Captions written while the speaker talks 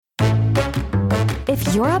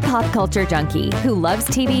If you're a pop culture junkie who loves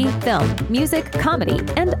TV, film, music, comedy,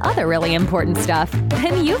 and other really important stuff,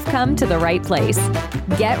 then you've come to the right place.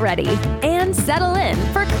 Get ready and settle in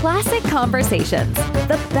for Classic Conversations,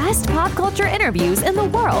 the best pop culture interviews in the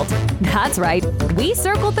world. That's right, we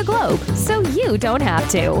circled the globe so you don't have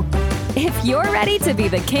to. If you're ready to be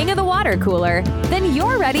the king of the water cooler, then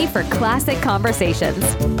you're ready for Classic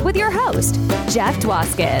Conversations with your host, Jeff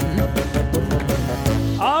Dwoskin.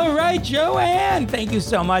 All right, Joanne, thank you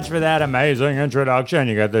so much for that amazing introduction.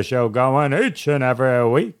 You got the show going each and every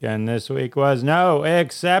week, and this week was no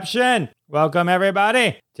exception. Welcome,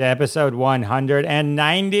 everybody, to episode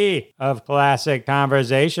 190 of Classic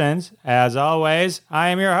Conversations. As always, I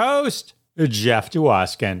am your host, Jeff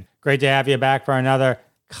Dwoskin. Great to have you back for another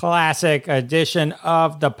classic edition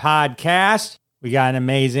of the podcast. We got an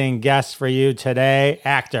amazing guest for you today,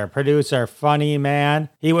 actor, producer, funny man.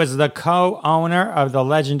 He was the co-owner of the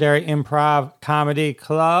legendary improv comedy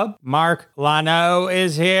club. Mark Lano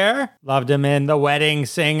is here. Loved him in The Wedding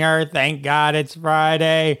Singer, Thank God It's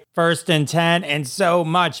Friday, First and 10, and so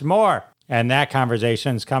much more. And that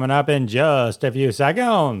conversation's coming up in just a few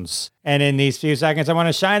seconds. And in these few seconds, I want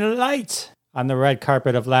to shine a light on the red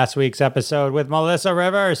carpet of last week's episode with Melissa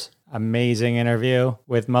Rivers. Amazing interview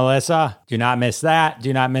with Melissa. Do not miss that.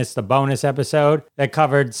 Do not miss the bonus episode that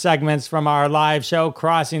covered segments from our live show,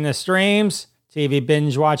 Crossing the Streams. TV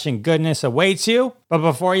binge watching goodness awaits you. But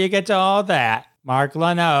before you get to all that, Mark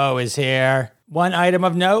Lano is here. One item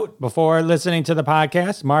of note before listening to the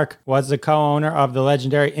podcast, Mark was the co-owner of the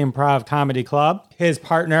legendary Improv Comedy Club. His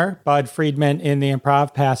partner, Bud Friedman in the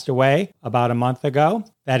Improv, passed away about a month ago.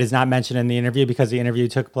 That is not mentioned in the interview because the interview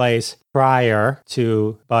took place prior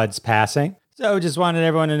to Bud's passing. So just wanted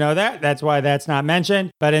everyone to know that. That's why that's not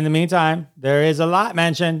mentioned. But in the meantime, there is a lot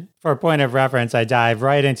mentioned. For a point of reference, I dive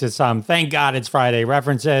right into some Thank God It's Friday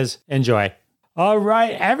references. Enjoy. All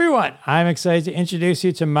right, everyone. I'm excited to introduce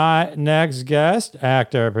you to my next guest,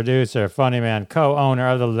 actor, producer, funny man, co-owner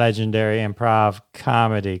of the legendary Improv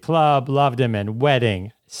Comedy Club. Loved him in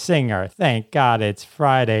Wedding Singer, Thank God It's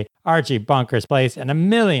Friday, Archie Bunker's Place, and a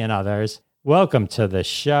million others. Welcome to the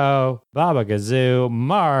show, Baba Gazoo,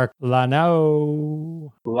 Mark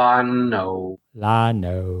Lano. Lano.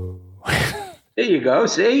 There you go.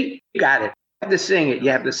 See? You got it. You have to sing it. You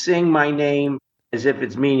have to sing my name as if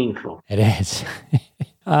it's meaningful. It is.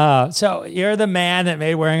 So you're the man that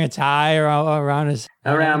made wearing a tie around his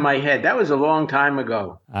head? Around my head. That was a long time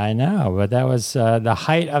ago. I know, but that was the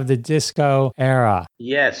height of the disco era.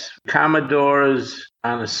 Yes. Commodores,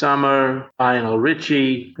 On a Summer, Lionel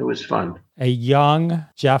Richie. It was fun. A young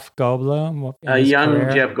Jeff Goldblum. A young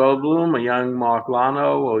career. Jeff Goldblum, a young Mark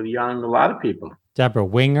Lano, or a lot of people. Deborah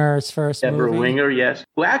Winger's first movie. Deborah Winger, yes.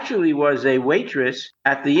 Who actually was a waitress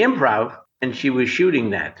at the Improv, and she was shooting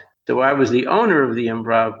that. So I was the owner of the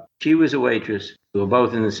Improv. She was a waitress. We were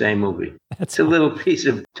both in the same movie. It's a little piece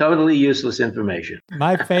of totally useless information.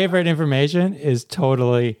 My favorite information is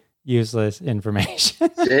totally useless information.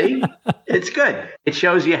 See? It's good. It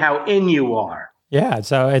shows you how in you are. Yeah,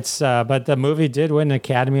 so it's, but the movie did win an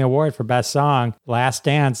Academy Award for Best Song, Last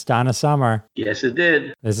Dance, Donna Summer. Yes, it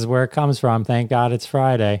did. This is where it comes from. Thank God It's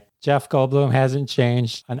Friday. Jeff Goldblum hasn't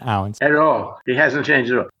changed an ounce. At all. He hasn't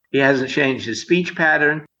changed at all. He hasn't changed his speech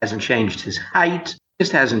pattern, hasn't changed his height,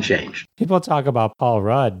 just hasn't changed. People talk about Paul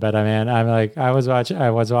Rudd, but I mean, I'm like, I was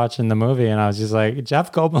watching the movie and I was just like,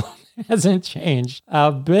 Jeff Goldblum hasn't changed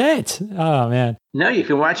a bit. Oh man. No, you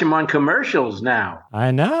can watch him on commercials now.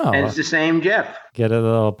 I know. And it's the same Jeff. Get a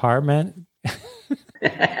little apartment.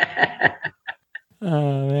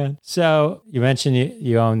 Oh man! So you mentioned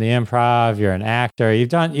you own the Improv. You're an actor. You've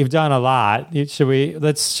done a lot. Should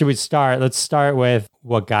we start? Let's start with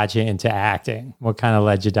what got you into acting. What kind of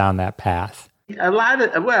led you down that path?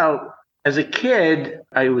 As a kid,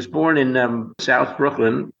 I was born in South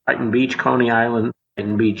Brooklyn, Brighton Beach, Coney Island,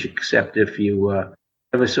 Brighton Beach. Except if you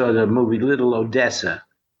ever saw the movie Little Odessa,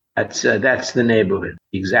 that's the neighborhood,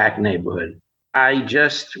 the exact neighborhood. I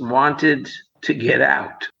just wanted to get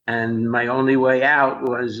out. And my only way out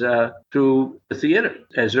was through the theater.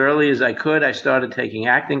 As early as I could, I started taking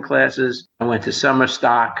acting classes. I went to summer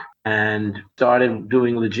stock and started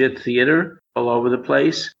doing legit theater all over the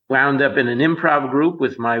place. Wound up in an improv group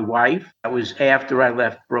with my wife. That was after I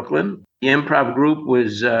left Brooklyn. The improv group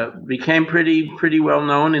became pretty well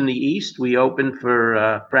known in the East. We opened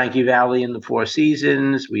for Frankie Valli in the Four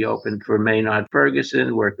Seasons. We opened for Maynard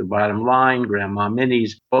Ferguson, worked the Bottom Line, Grandma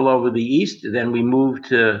Minnie's, all over the East. Then we moved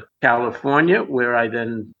to California, where I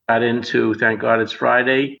then got into Thank God It's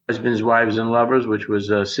Friday, Husbands, Wives, and Lovers, which was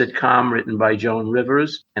a sitcom written by Joan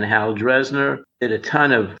Rivers and Hal Dresner. Did a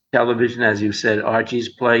ton of television, as you said, Archie's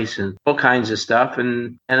Place and all kinds of stuff.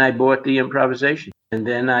 And I bought the improvisation. And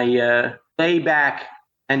then I lay back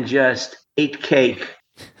and just ate cake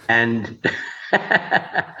and...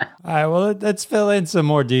 All right, well, let's fill in some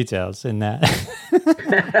more details in that.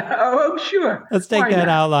 Oh, sure. Let's take that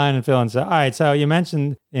outline and fill in. So, all right, so you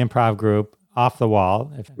mentioned the improv group, Off the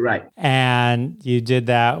Wall. Right. And you did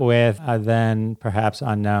that with a then perhaps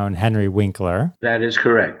unknown Henry Winkler. That is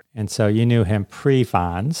correct. And so you knew him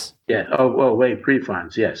pre-Fonz. Yeah. Oh, wait,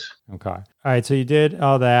 pre-Fonz, yes. Okay. All right, so you did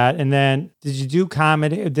all that. And then did you do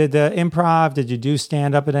comedy? Did the improv, did you do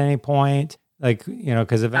stand-up at any point? Like,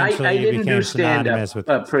 because eventually you became synonymous with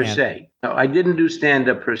per se. No, I didn't do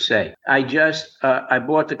stand-up per se. I just, I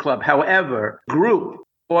bought the club. However, group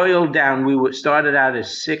boiled down. We started out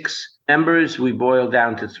as 6 members. We boiled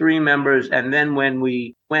down to 3 members. And then when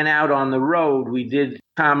we went out on the road, we did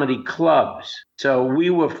comedy clubs. So we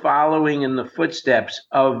were following in the footsteps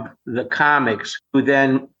of the comics who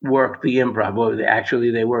then worked the improv. Well,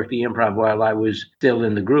 actually, they worked the improv while I was still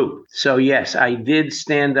in the group. So yes, I did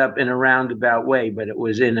stand up in a roundabout way, but it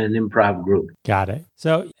was in an improv group. Got it.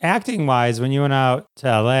 So acting wise, when you went out to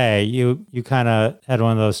LA, you kind of had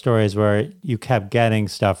one of those stories where you kept getting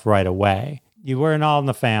stuff right away. You were in All in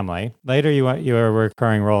the Family. Later, you were a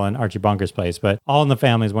recurring role in Archie Bunker's Place, but All in the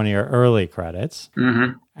Family is one of your early credits.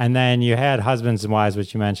 Mm-hmm. And then you had Husbands and Wives,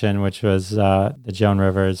 which you mentioned, which was the Joan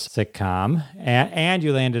Rivers sitcom. And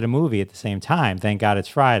you landed a movie at the same time, Thank God It's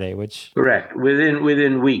Friday, which... Correct,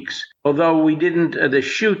 within weeks. Although we didn't, the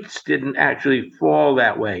shoots didn't actually fall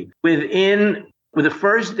that way. With the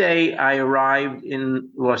first day I arrived in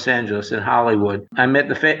Los Angeles, in Hollywood, I met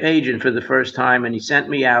the agent for the first time, and he sent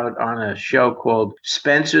me out on a show called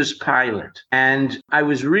Spencer's Pilot. And I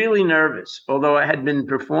was really nervous, although I had been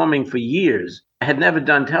performing for years. I had never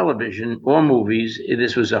done television or movies.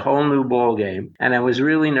 This was a whole new ball game, and I was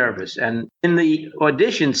really nervous. And in the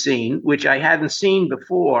audition scene, which I hadn't seen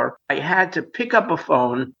before, I had to pick up a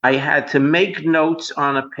phone. I had to make notes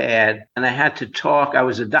on a pad, and I had to talk. I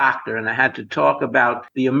was a doctor, and I had to talk about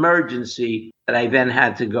the emergency that I then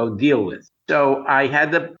had to go deal with. So I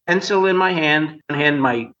had the pencil in my hand, one hand,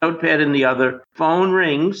 my notepad in the other. Phone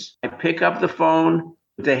rings. I pick up the phone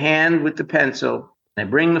with the hand with the pencil. I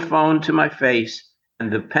bring the phone to my face,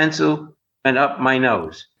 and the pencil went up my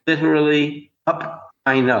nose, literally up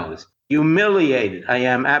my nose. Humiliated. I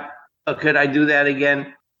am. Could I do that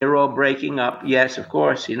again? They're all breaking up. Yes, of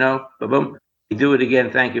course, boom. I do it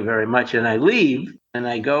again. Thank you very much. And I leave, and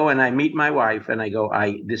I go and I meet my wife, and I go,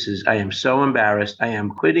 I am so embarrassed. I am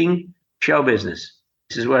quitting show business.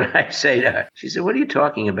 This is what I say to her. She said, what are you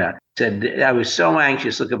talking about? I said, I was so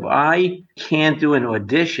anxious. Look, if I can't do an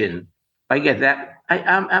audition, I get that.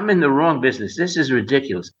 I'm in the wrong business. This is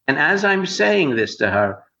ridiculous. And as I'm saying this to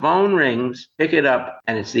her, phone rings, pick it up,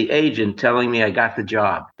 and it's the agent telling me I got the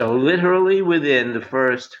job. So literally within the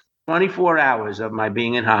first 24 hours of my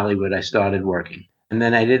being in Hollywood, I started working. And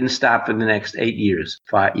then I didn't stop for the next 8 years,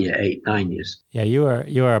 9 years. Yeah, you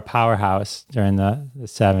were a powerhouse during the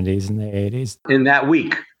 70s and the 80s. In that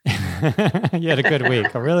week. You had a good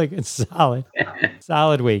week, a really good,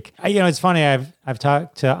 solid week. It's funny. I've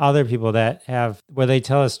talked to other people that where they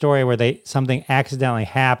tell a story where something accidentally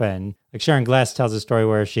happened. Like Sharon Gless tells a story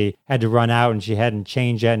where she had to run out and she hadn't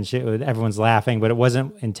changed yet, and everyone's laughing, but it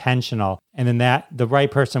wasn't intentional. And then the right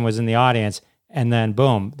person was in the audience. And then,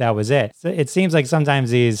 boom, that was it. So it seems like sometimes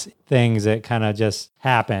these things that kind of just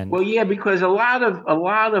happen. Well, yeah, because a lot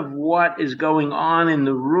of what is going on in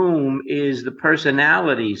the room is the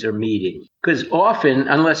personalities are meeting. Because often,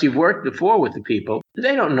 unless you've worked before with the people,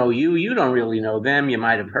 they don't know you. You don't really know them. You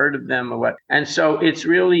might have heard of them or what. And so it's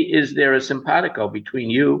really, is there a simpatico between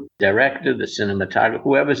you, director, the cinematographer,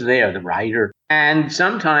 whoever's there, the writer, and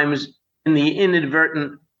sometimes in the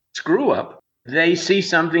inadvertent screw up, they see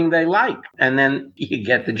something they like, and then you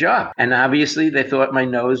get the job. And obviously, they thought my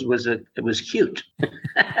nose was cute.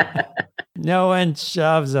 No one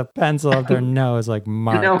shoves a pencil up their nose like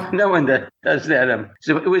Mark. No one does that.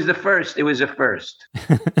 So it was the first. It was a first.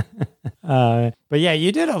 But yeah,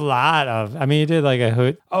 you did a lot of. You did like a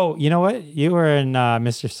hoot. Oh, you know what? You were in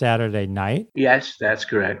Mr. Saturday Night. Yes, that's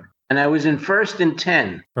correct. And I was in First and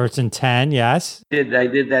 10. First and 10, yes. I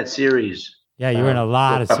did that series. Yeah, you were in a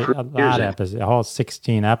lot of episodes, a whole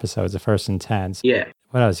 16 episodes of First and 10s. Yeah.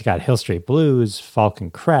 What else? You got Hill Street Blues,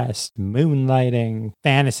 Falcon Crest, Moonlighting,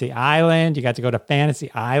 Fantasy Island. You got to go to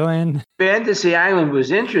Fantasy Island. Fantasy Island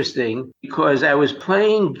was interesting because I was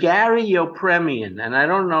playing Gary Yopremian. And I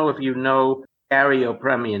don't know if you know Gary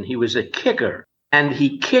O'Premian. He was a kicker, and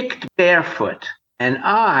he kicked barefoot. And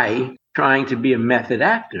I, trying to be a method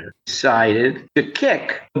actor, decided to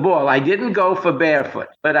kick the ball. I didn't go for barefoot,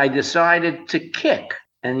 but I decided to kick.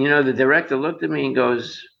 And, the director looked at me and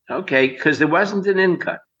goes, okay, because there wasn't an in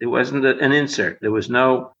cut. There wasn't an insert. There was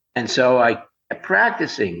no. And so I kept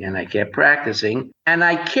practicing and I kept practicing and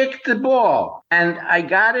I kicked the ball and I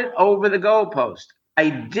got it over the goalpost. I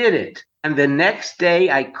did it. And the next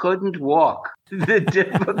day I couldn't walk. The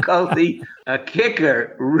difficulty, a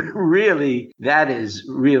kicker, really, that is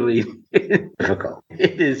really difficult.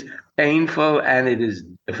 It is painful and it is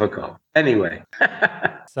difficult. Anyway.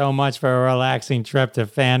 So much for a relaxing trip to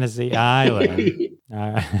Fantasy Island.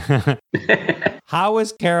 How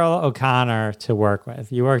was Carroll O'Connor to work with?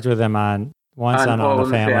 You worked with him on Once on All the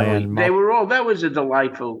Family. And that was a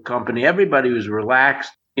delightful company. Everybody was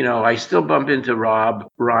relaxed. I still bump into Rob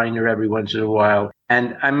Reiner every once in a while,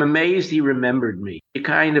 and I'm amazed he remembered me. You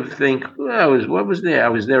kind of think, what was there? I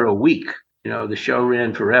was there a week. The show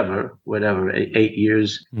ran forever, whatever, 8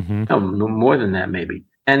 years. Mm-hmm. No, more than that, maybe.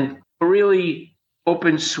 And really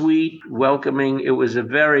open, sweet, welcoming. It was a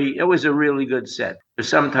really good set. But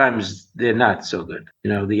sometimes they're not so good.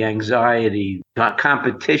 The anxiety,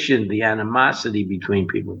 competition, the animosity between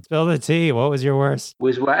people. Spill the tea. What was your worst?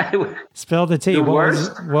 Was what? Spill the tea. The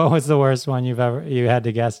worst? What was the worst one you had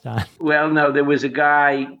to guest on? Well, no, there was a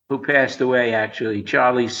guy who passed away, actually,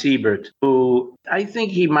 Charlie Siebert, who I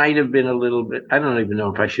think he might have been a little bit, I don't even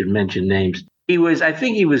know if I should mention names. I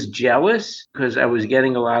think he was jealous because I was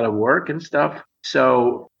getting a lot of work and stuff.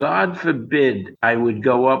 So God forbid I would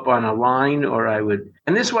go up on a line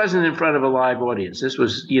and this wasn't in front of a live audience. This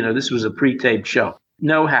was a pre-taped show.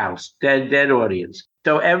 No house, dead audience.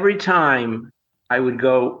 So every time I would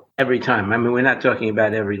go, I mean, we're not talking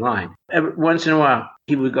about every line. Once in a while,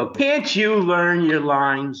 he would go, can't you learn your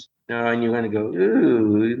lines? And you're going to go,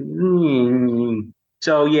 ooh.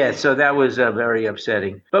 So that was very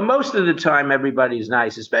upsetting. But most of the time, everybody's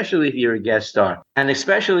nice, especially if you're a guest star. And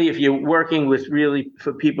especially if you're working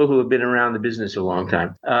for people who have been around the business a long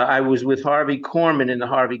time. I was with Harvey Korman in the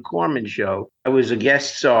Harvey Korman show. I was a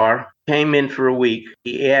guest star, came in for a week.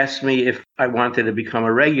 He asked me if I wanted to become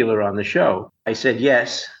a regular on the show. I said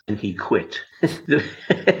yes, and he quit.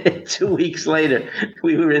 2 weeks later,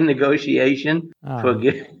 we were in negotiation for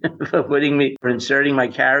inserting my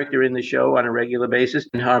character in the show on a regular basis,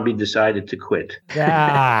 and Harvey decided to quit.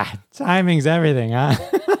 Timing's everything, huh?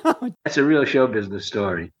 That's a real show business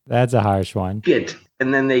story. That's a harsh one.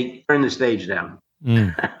 And then they turned the stage down.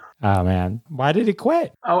 Oh man, why did he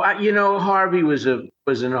quit? Harvey was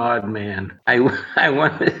an odd man. I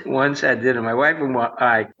once had dinner. My wife and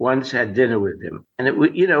I once had dinner with him, and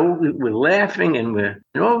we're laughing, and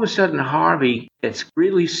all of a sudden Harvey gets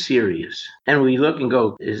really serious, and we look and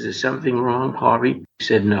go, "Is there something wrong, Harvey?" He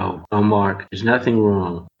said, "No, Mark, there's nothing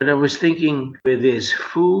wrong." But I was thinking, where there's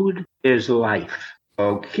food, there's life.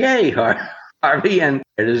 Okay, Harvey, and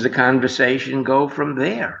where does the conversation go from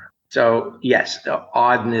there? So, yes, the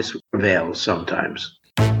oddness prevails sometimes.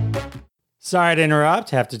 Sorry to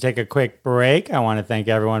interrupt. Have to take a quick break. I want to thank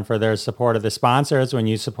everyone for their support of the sponsors. When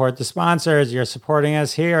you support the sponsors, you're supporting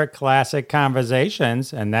us here at Classic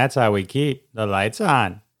Conversations, and that's how we keep the lights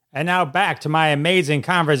on. And now back to my amazing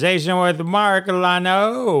conversation with Mark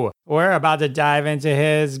Lano. We're about to dive into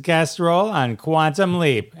his guest role on Quantum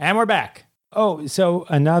Leap, and we're back. Oh, so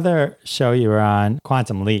another show you were on,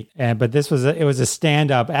 Quantum Leap, but it was a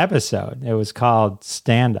stand-up episode. It was called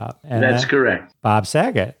Stand Up. That's correct. Bob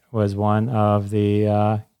Saget was one of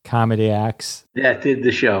the comedy acts that did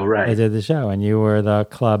the show, right? They did the show, and you were the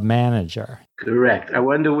club manager. Correct. I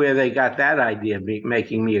wonder where they got that idea,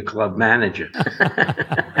 making me a club manager.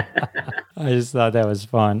 I just thought that was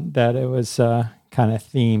fun, that it was kind of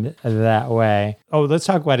themed that way. Oh, let's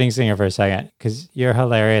talk Wedding Singer for a second, because you're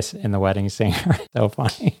hilarious in The Wedding Singer. So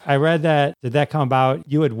funny. I read that, did that come about?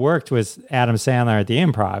 You had worked with Adam Sandler at the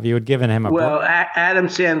Improv. You had given him a... Well, Adam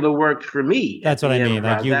Sandler worked for me. That's what I mean.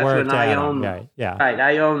 Improv. Like you worked at Adam. Right,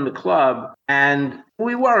 I owned the club, and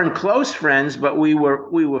we weren't close friends, but we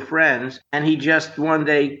were friends. And he just one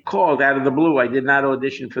day called out of the blue. I did not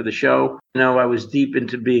audition for the show. I was deep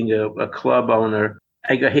into being a club owner.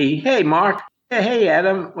 I go, hey, Mark. Yeah, hey,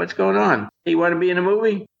 Adam, what's going on? Hey, you want to be in a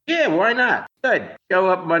movie? Yeah, why not? Good. Show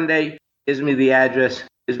up Monday, gives me the address,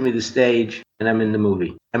 gives me the stage, and I'm in the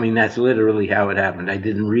movie. I mean, that's literally how it happened. I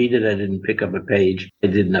didn't read it. I didn't pick up a page. I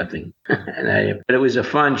did nothing. But it was a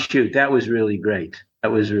fun shoot. That was really great.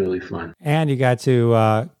 That was really fun. And you got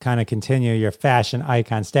to kind of continue your fashion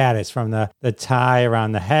icon status from the tie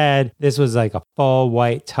around the head. This was like a full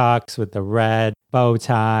white tux with the red bow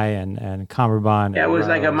tie and cummerbund. Yeah, it and was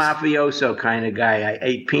like a rose. mafioso kind of guy. I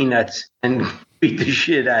ate peanuts and beat the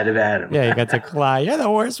shit out of Adam. Yeah, you got to cry. You're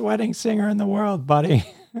the worst wedding singer in the world, buddy.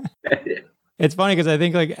 It's funny because I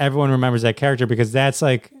think like everyone remembers that character because that's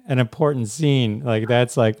like an important scene. Like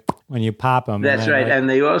that's like when you pop them. That's right. And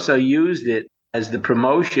they also used it as the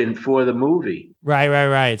promotion for the movie.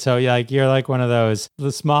 Right. So you're like one of those,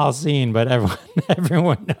 the small scene, but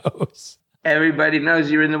everyone knows. Everybody knows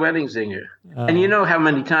you're in The Wedding Singer. And you know how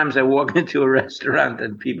many times I walk into a restaurant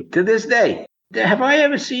and people, to this day, have I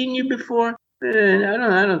ever seen you before? I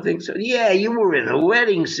don't think so. Yeah, you were in The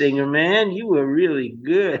Wedding Singer, man. You were really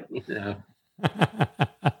good, you know.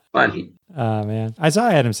 Funny. Oh, man. I saw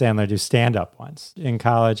Adam Sandler do stand-up once in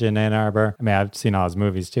college in Ann Arbor. I mean, I've seen all his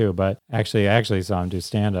movies too, but I actually saw him do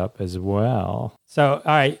stand-up as well. So,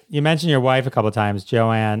 all right, you mentioned your wife a couple of times,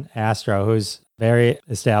 Joanne Astro, who's a very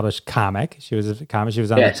established comic. She was a comic. She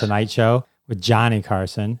was on The Tonight Show with Johnny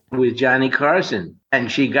Carson. With Johnny Carson.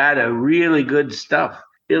 And she got a really good stuff,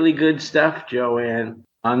 Joanne,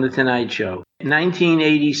 on The Tonight Show.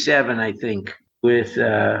 1987, I think, with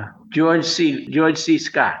George C.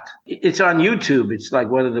 Scott. It's on YouTube. It's like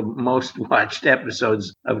one of the most watched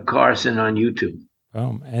episodes of Carson on YouTube.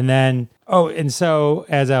 Boom. And then, and so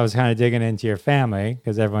as I was kind of digging into your family,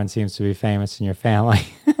 because everyone seems to be famous in your family,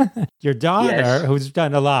 your daughter, who's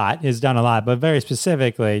done a lot, but very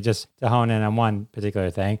specifically, just to hone in on one particular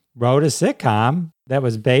thing, wrote a sitcom that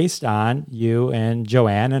was based on you and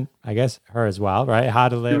Joanne, and I guess her as well, right? How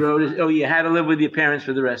to Live. How to Live with Your Parents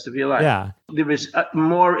for the Rest of Your Life. Yeah. There was a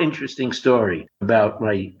more interesting story about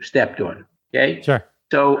my stepdaughter. Okay? Sure.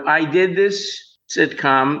 So I did this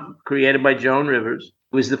sitcom created by Joan Rivers.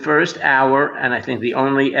 It was the first hour, and I think the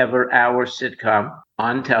only ever hour sitcom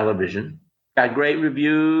on television. Got great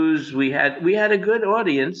reviews. We had a good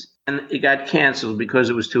audience, and it got canceled because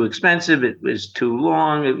it was too expensive. It was too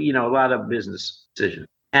long. A lot of business decisions.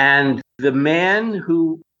 And the man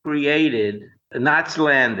who created Knots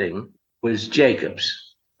Landing was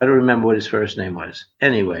Jacobs. I don't remember what his first name was.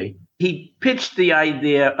 Anyway, he pitched the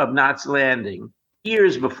idea of Knots Landing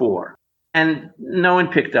years before. And no one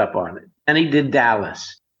picked up on it. And he did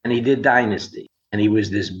Dallas, and he did Dynasty. And he was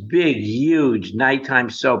this big, huge nighttime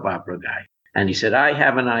soap opera guy. And he said, I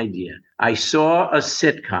have an idea. I saw a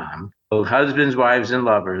sitcom of husbands, wives, and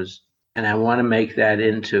lovers, and I want to make that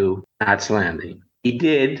into Knots Landing. He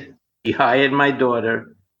did. He hired my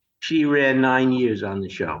daughter. She ran 9 years on the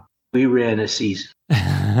show. We ran a season.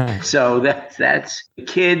 So that's the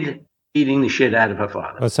kid beating the shit out of her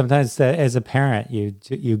father. Well, sometimes as a parent,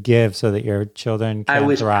 you give so that your children can I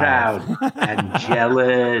was thrive. proud and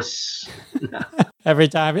jealous. Every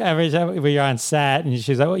time when you're on set and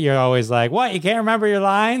she's like, you're always like, what? You can't remember your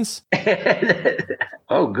lines?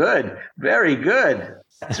 Oh, good. Very good.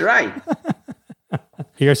 That's right.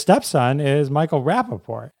 Your stepson is Michael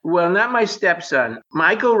Rappaport. Well, not my stepson.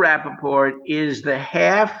 Michael Rappaport is the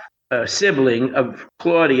half sibling of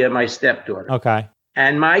Claudia, my stepdaughter. Okay.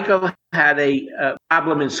 And Michael had a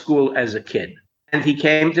problem in school as a kid. And he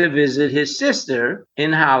came to visit his sister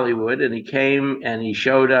in Hollywood. And he came and he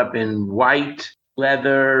showed up in white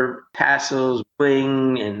leather, tassels,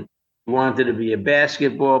 bling, and he wanted to be a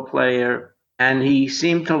basketball player. And he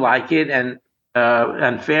seemed to like it. And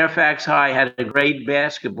Fairfax High had a great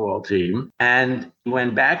basketball team. And he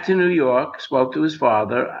went back to New York, spoke to his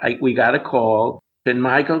father. We got a call. Can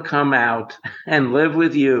Michael come out and live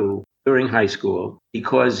with you during high school?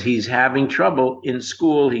 Because he's having trouble in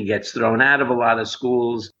school. He gets thrown out of a lot of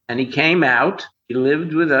schools. And he came out. He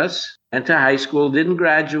lived with us, went to high school, didn't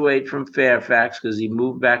graduate from Fairfax because he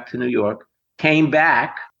moved back to New York, came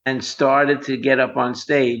back and started to get up on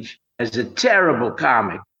stage as a terrible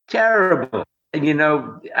comic. Terrible. And,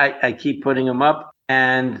 I keep putting him up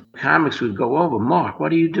and comics would go over. Mark,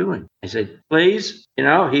 what are you doing? I said, please,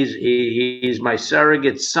 he's my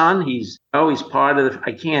surrogate son. He's part of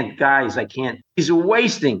I can't. He's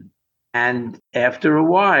wasting. And after a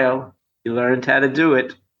while, he learned how to do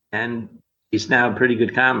it. And he's now a pretty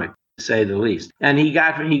good comic, to say the least. And he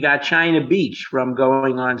got China Beach from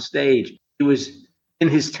going on stage. He was in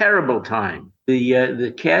his terrible time.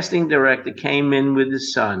 The casting director came in with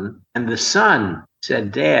his son, and the son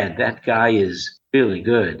said, Dad, that guy is really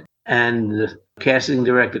good. And the casting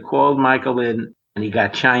director called Michael in, and he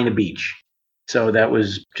got China Beach. So that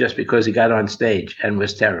was just because he got on stage and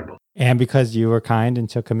was terrible. And because you were kind and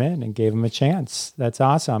took him in and gave him a chance. That's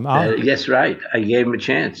awesome. Yes, right. I gave him a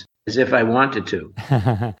chance, as if I wanted to.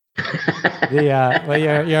 Well,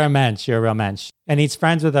 you're a mensch. You're a real mensch. And he's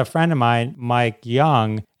friends with a friend of mine, Mike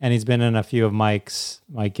Young, and he's been in a few of Mike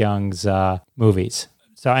Young's movies.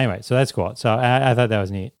 So anyway, so that's cool. So I thought that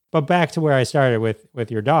was neat. But back to where I started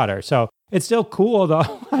with your daughter. So it's still cool,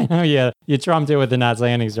 though. I know you trumped it with the Knots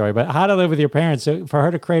Landing story, but How to Live with Your Parents. So for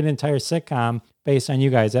her to create an entire sitcom based on you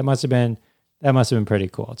guys, that must have been pretty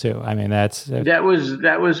cool too. I mean,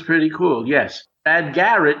 that was pretty cool. Yes, Brad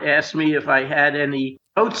Garrett asked me if I had any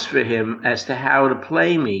notes for him as to how to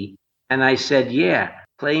play me, and I said, "Yeah,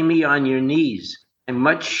 play me on your knees. I'm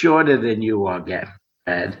much shorter than you are, Brad.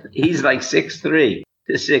 He's like 6'3"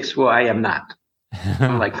 to 6'4". I am not.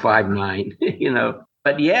 I'm like 5'9", you know.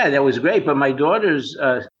 But yeah, that was great. But my daughter's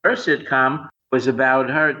first sitcom was about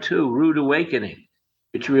her too, Rude Awakening,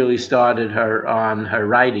 which really started her on her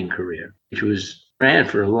writing career, which ran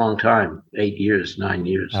for a long time, 8 years, 9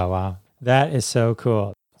 years. Oh, wow. That is so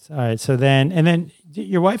cool. All right. So then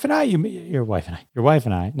your wife and I,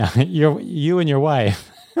 no, you and your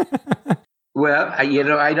wife. Well,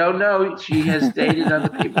 I don't know. She has dated other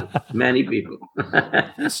people, many people.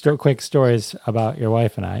 Quick stories about your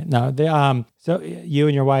wife and I. No, so you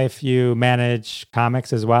and your wife, you manage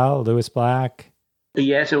comics as well, Lewis Black?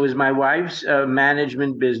 Yes, it was my wife's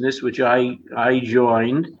management business, which I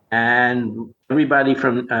joined, and everybody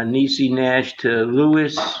from Niecy Nash to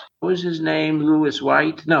Lewis. What was his name? Lewis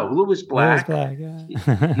White? No, Lewis Black. Lewis Black,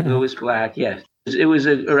 yeah. Lewis Black, yes. It was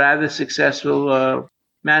a rather successful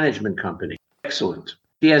management company. Excellent.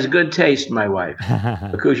 She has good taste, my wife,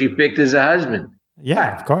 because she picked as a husband.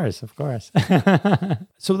 Yeah, of course.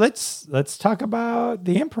 So let's talk about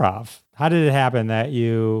the Improv. How did it happen that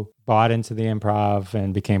you bought into the Improv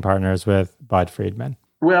and became partners with Bud Friedman?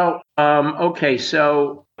 Well, okay.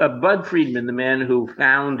 So Bud Friedman, the man who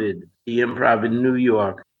founded the Improv in New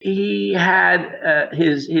York, he had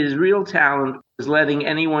his real talent was letting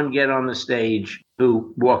anyone get on the stage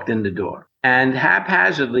who walked in the door. And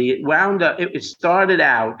haphazardly, it started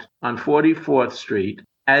out on 44th Street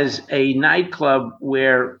as a nightclub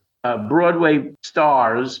where Broadway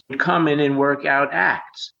stars would come in and work out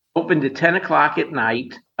acts. Opened at 10 o'clock at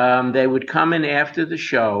night. They would come in after the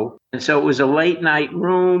show. And so it was a late night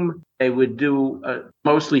room. They would do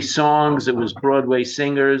mostly songs. It was Broadway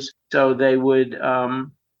singers. So they would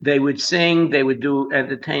sing. They would do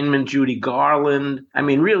entertainment, Judy Garland. I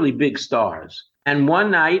mean, really big stars. And one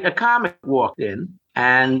night, a comic walked in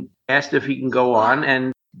and asked if he can go on,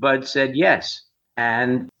 and Bud said yes.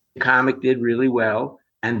 And the comic did really well.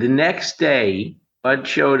 And the next day, Bud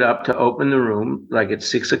showed up to open the room, like at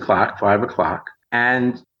 6 o'clock, 5 o'clock,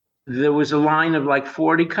 and there was a line of like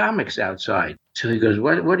 40 comics outside. So he goes,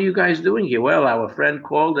 what are you guys doing here? Well, our friend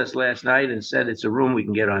called us last night and said it's a room we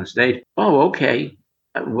can get on stage. Oh, okay.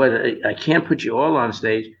 I can't put you all on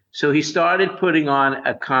stage. So he started putting on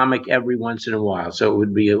a comic every once in a while. So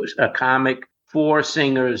it was a comic, 4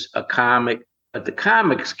 singers, a comic, but the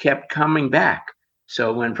comics kept coming back.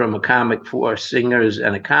 So it went from a comic, 4 singers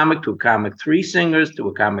and a comic to a comic, 3 singers to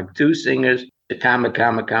a comic, 2 singers, a comic.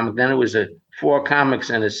 Then it was 4 comics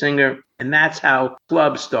and a singer. And that's how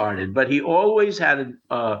Club started. But he always had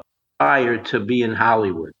a desire to be in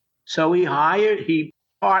Hollywood. So he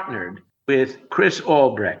partnered with Chris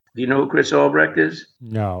Albrecht. Do you know who Chris Albrecht is?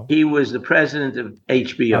 No. He was the president of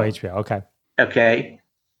HBO. Oh, HBO, okay. Okay.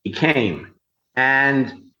 He came.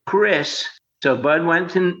 And Chris, so Bud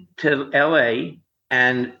went to LA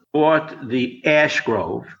and bought the Ash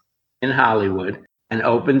Grove in Hollywood and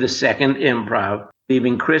opened the second Improv,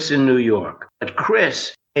 leaving Chris in New York. But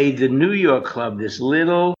Chris made the New York Club this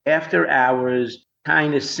little after-hours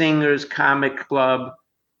kind of singers comic club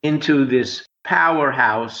into this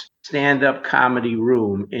powerhouse stand-up comedy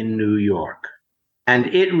room in New York. And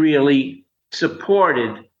it really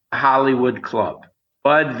supported a Hollywood club.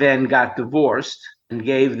 Bud then got divorced and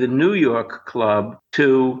gave the New York club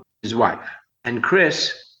to his wife. And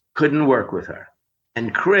Chris couldn't work with her.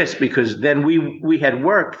 And Chris, because then we had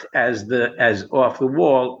worked as off the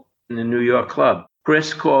wall in the New York club.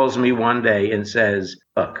 Chris calls me one day and says,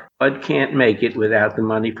 look, Bud can't make it without the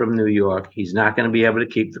money from New York. He's not going to be able to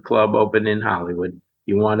keep the club open in Hollywood.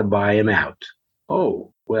 You want to buy him out?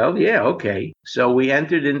 Oh, well, yeah, okay. So we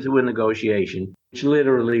entered into a negotiation, which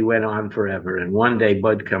literally went on forever. And one day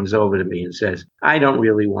Bud comes over to me and says, I don't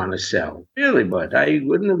really want to sell. Really, Bud? I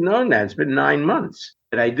wouldn't have known that. It's been 9 months.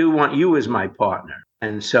 But I do want you as my partner.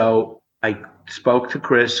 And so I spoke to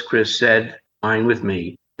Chris. Chris said, fine with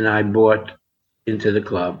me. And I bought into the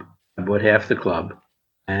club. I bought half the club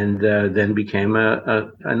and then became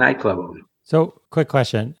a nightclub owner. So quick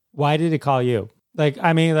question. Why did he call you? Like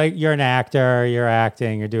you're an actor, you're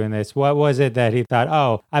acting, you're doing this. What was it that he thought,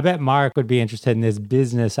 oh, I bet Mark would be interested in this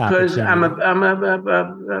business opportunity? Because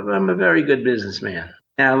I'm a very good businessman.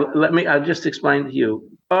 Now, I'll just explain to you.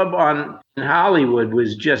 Club in Hollywood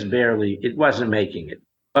was just barely, it wasn't making it.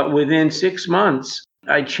 But within 6 months,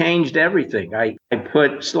 I changed everything. I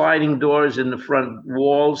put sliding doors in the front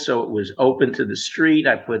walls so it was open to the street.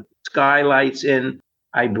 I put skylights in.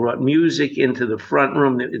 I brought music into the front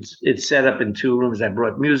room. It's set up in 2 rooms. I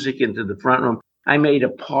brought music into the front room. I made a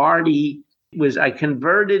party. I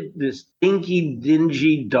converted this dinky,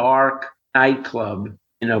 dingy, dark nightclub.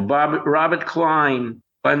 Robert Klein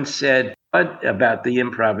once said about the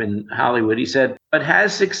Improv in Hollywood. He said, but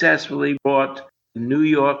has successfully brought the New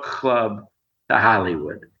York club to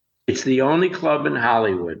Hollywood. It's the only club in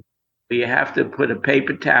Hollywood where you have to put a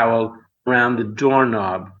paper towel around the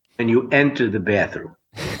doorknob when you enter the bathroom.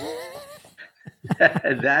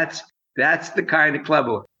 That's the kind of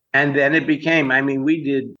club. And then it became, we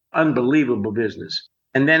did unbelievable business.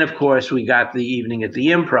 And then, of course, we got the evening at the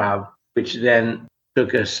Improv, which then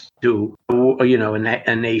took us to,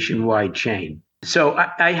 a nationwide chain. So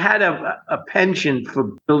I had a penchant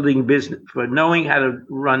for building business, for knowing how to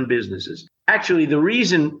run businesses. Actually, the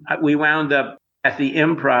reason we wound up at the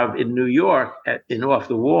Improv in New York, in Off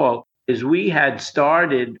the Wall, is we had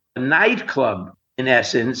started a nightclub, in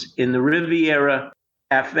essence, in the Riviera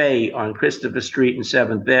Cafe on Christopher Street and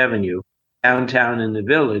 7th Avenue, downtown in the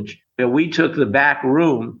Village, where we took the back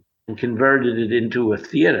room and converted it into a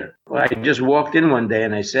theater. Well, I just walked in one day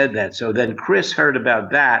and I said that. So then Chris heard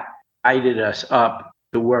about that, invited us up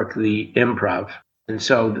to work the Improv. And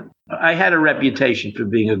so I had a reputation for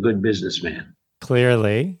being a good businessman.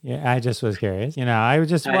 Clearly. Yeah, I just was curious. You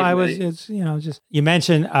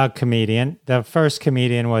mentioned a comedian. The first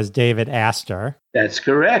comedian was David Astor. That's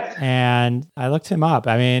correct. And I looked him up.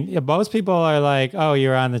 Most people are like, oh,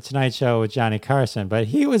 you're on The Tonight Show with Johnny Carson, but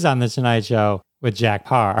he was on The Tonight Show with Jack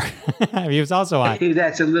Paar. He was also on.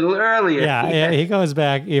 That's a little earlier. Yeah, he goes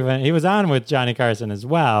back even. He was on with Johnny Carson as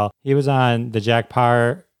well. He was on the Jack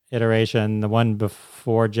Paar iteration, the one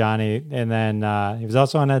before Johnny, and then he was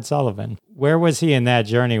also on Ed Sullivan. Where was he in that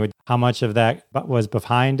journey? How much of that was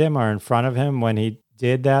behind him or in front of him when he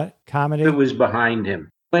did that comedy? It was behind him.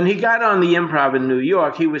 When he got on the Improv in New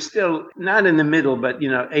York, he was still not in the middle, but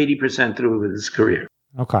 80% through with his career.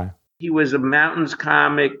 Okay. He was a mountains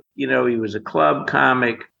comic. He was a club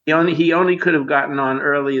comic. He only could have gotten on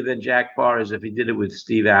earlier than Jack Paar as if he did it with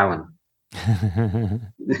Steve Allen,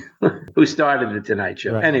 who started The Tonight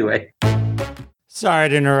Show. Right. Anyway. Sorry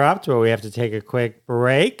to interrupt, but we have to take a quick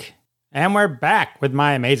break. And we're back with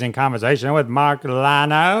my amazing conversation with Mark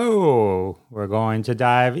Lano. We're going to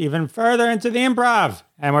dive even further into the Improv.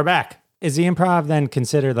 And we're back. Is the Improv then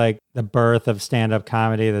considered like the birth of stand-up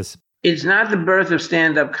comedy? It's not the birth of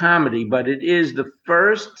stand-up comedy, but it is the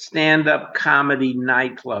first stand-up comedy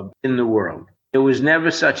nightclub in the world. There was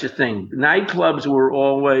never such a thing. Nightclubs were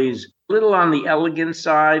always a little on the elegant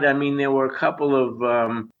side. There were a couple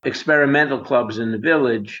of experimental clubs in the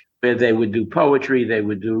Village where they would do poetry, they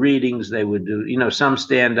would do readings, they would do, some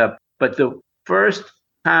stand-up. But the first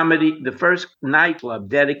nightclub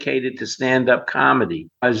dedicated to stand-up comedy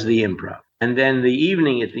was the Improv. And then the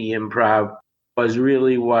evening at the Improv was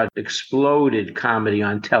really what exploded comedy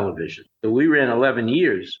on television. So we ran 11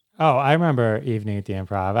 years. Oh, I remember Evening at the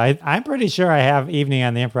Improv. I'm pretty sure I have Evening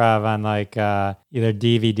on the Improv on like either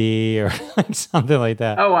DVD or like something like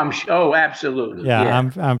that. Oh, absolutely. Yeah.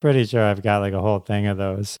 I'm pretty sure I've got like a whole thing of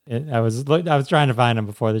those. I was trying to find them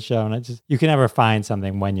before the show, and you can never find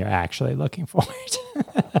something when you're actually looking for it.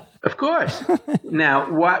 Of course.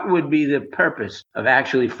 Now, what would be the purpose of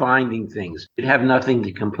actually finding things? You'd have nothing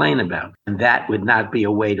to complain about, and that would not be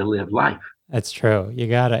a way to live life. That's true. You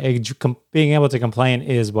being able to complain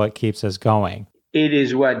is what keeps us going. It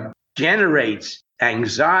is what generates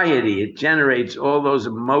anxiety. It generates all those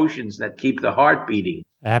emotions that keep the heart beating.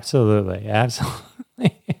 Absolutely.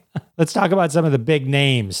 Let's talk about some of the big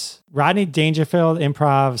names. Rodney Dangerfield,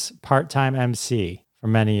 Improv's part-time MC for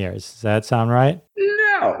many years. Does that sound right?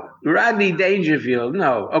 No. Rodney Dangerfield,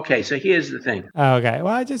 no. Okay, so here's the thing. Okay.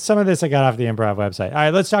 Well, some of this I got off the Improv website. All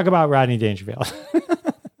right, let's talk about Rodney Dangerfield.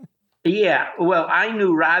 Yeah, well, I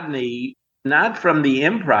knew Rodney not from the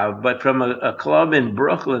Improv, but from a club in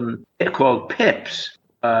Brooklyn called Pips.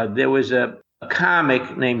 There was a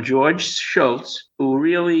comic named George Schultz who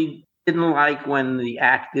really didn't like when the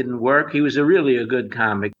act didn't work. He was really a good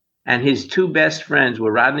comic. And his two best friends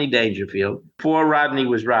were Rodney Dangerfield. Before Rodney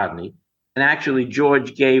was Rodney. And actually,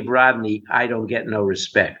 George gave Rodney I Don't Get No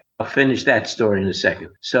Respect. I'll finish that story in a second.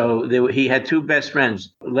 So he had two best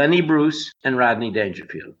friends, Lenny Bruce and Rodney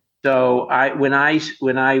Dangerfield. So when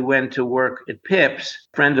I went to work at Pips,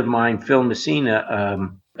 a friend of mine, Phil Messina,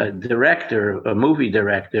 a movie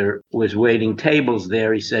director, was waiting tables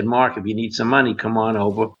there. He said, "Mark, if you need some money, come on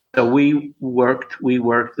over." So we worked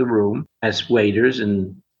the room as waiters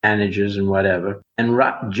and managers and whatever. And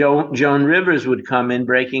Joan Rivers would come in,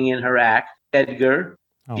 breaking in her act. Edgar,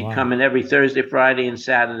 he'd come in every Thursday, Friday, and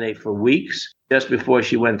Saturday for weeks, just before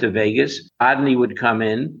she went to Vegas. Rodney would come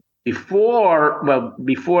in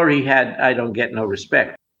before he had I Don't Get No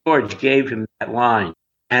Respect. George gave him that line.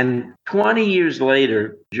 And 20 years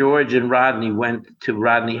later, George and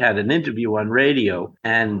Rodney had an interview on radio,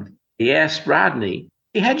 and he asked Rodney,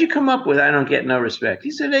 "Hey, how'd you come up with I Don't Get No Respect?"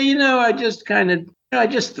 He said, "Hey, I just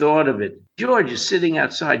thought of it." George is sitting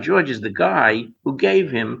outside. George is the guy who gave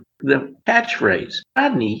him the catchphrase.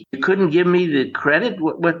 "Rodney, you couldn't give me the credit?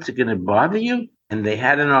 What's it going to bother you?" And they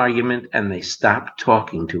had an argument, and they stopped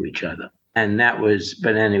talking to each other. And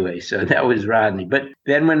but anyway, so that was Rodney. But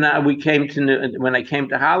then when I came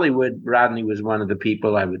to Hollywood, Rodney was one of the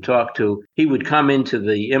people I would talk to. He would come into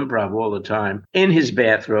the Improv all the time in his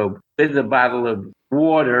bathrobe with a bottle of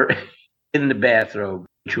water in the bathrobe,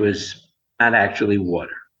 which was not actually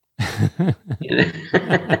water.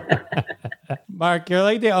 Mark, you're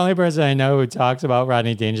like the only person I know who talks about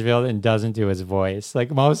Rodney Dangerfield and doesn't do his voice. Like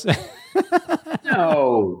most.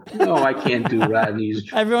 No, I can't do Rodney's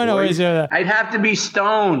voice. Everyone always hears that. I'd have to be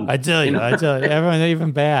stoned. I tell you, everyone's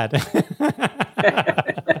even bad.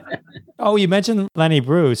 Oh, you mentioned Lenny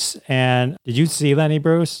Bruce. And did you see Lenny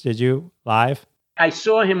Bruce? Did you live? I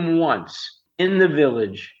saw him once in the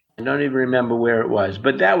Village. I don't even remember where it was,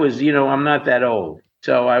 but that was, I'm not that old.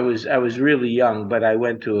 So I was really young, but I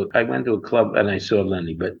went to a club and I saw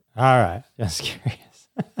Lenny. But all right, just curious.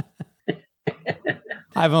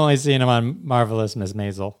 I've only seen him on Marvelous Miss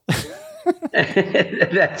Maisel.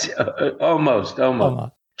 That's almost.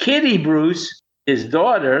 Kitty Bruce, his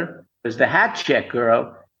daughter, was the hat check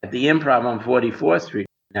girl at the Improv on 44th Street.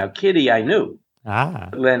 Now, Kitty, I knew.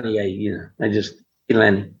 Lenny, I just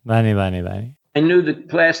Lenny. Lenny. I knew the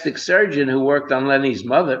plastic surgeon who worked on Lenny's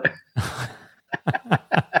mother.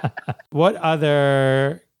 What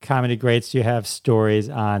other comedy greats do you have stories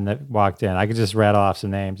on that walked in? I could just rattle off some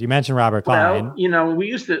names. You mentioned Robert Klein. Well, we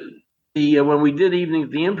used to, when we did Evening at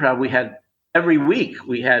the Improv, every week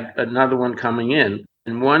we had another one coming in,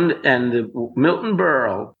 and Milton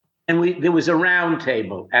Berle, and there was a round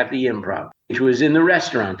table at the Improv, which was in the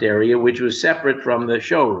restaurant area, which was separate from the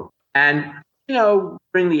showroom. And,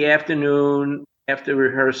 during the afternoon, after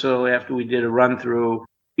rehearsal, after we did a run through,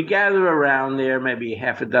 we gather around there, maybe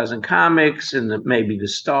half a dozen comics, and maybe the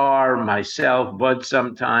star, myself, Bud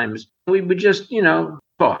sometimes. We would just,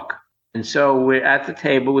 talk. And so we're at the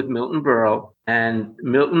table with Milton Berle, and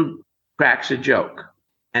Milton cracks a joke,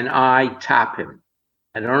 and I top him.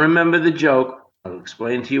 I don't remember the joke. I'll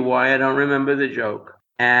explain to you why I don't remember the joke.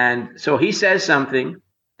 And so he says something,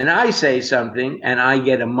 and I say something, and I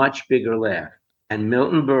get a much bigger laugh. And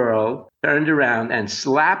Milton Berle turned around and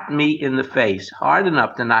slapped me in the face hard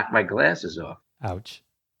enough to knock my glasses off. Ouch.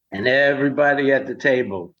 And everybody at the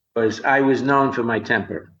table I was known for my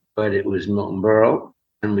temper, but it was Milton Berle.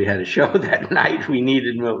 And we had a show that night. We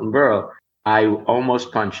needed Milton Berle. I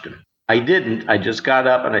almost punched him. I didn't. I just got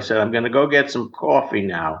up and I said, I'm going to go get some coffee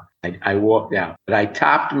now. I walked out. But I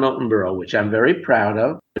topped Milton Berle, which I'm very proud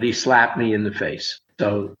of, but he slapped me in the face.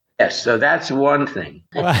 So, yes, so that's one thing.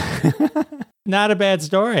 Not a bad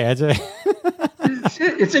story. It's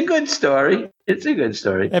a good story. It's a good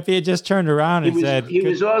story. If he had just turned around and said... He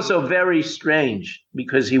was also very strange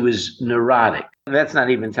because he was neurotic. That's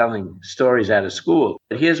not even telling stories out of school.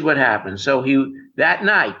 But here's what happened. So that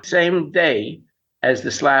night, same day as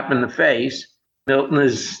the slap in the face, Milton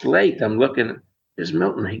is late. I'm looking. There's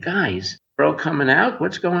Milton. Hey, guys, bro coming out?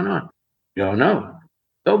 What's going on? Don't know.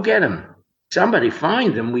 Go get him. Somebody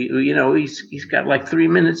find him. He's got like 3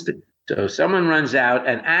 minutes to... So someone runs out,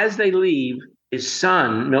 and as they leave, his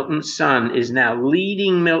son, Milton's son, is now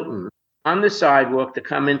leading Milton on the sidewalk to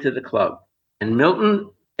come into the club. And Milton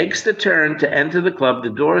takes the turn to enter the club. The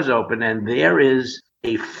door is open, and there is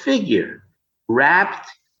a figure wrapped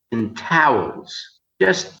in towels,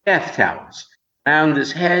 just death towels, around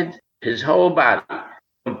his head, his whole body,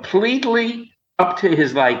 completely up to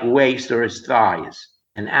his waist or his thighs.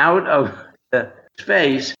 And out of his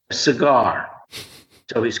face, a cigar.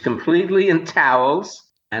 So he's completely in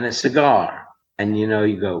towels and a cigar. And,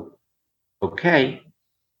 you go, okay,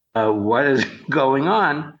 what is going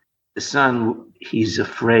on? The son, he's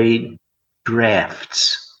afraid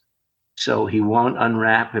drafts. So he won't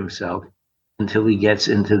unwrap himself until he gets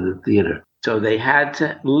into the theater. So they had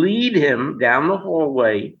to lead him down the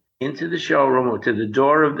hallway into the showroom or to the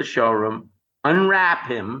door of the showroom, unwrap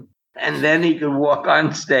him, and then he could walk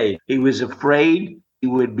on stage. He was afraid he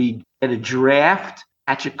would get a draft,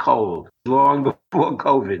 catch a cold, long before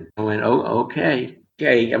COVID. I went, oh, okay,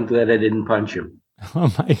 I'm glad I didn't punch him.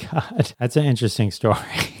 Oh my God. That's an interesting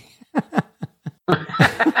story. Oh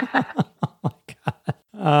my God.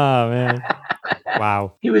 Oh man.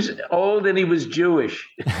 Wow. He was old and he was Jewish.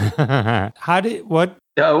 What?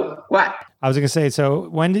 So what? I was going to say, so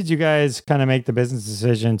when did you guys kind of make the business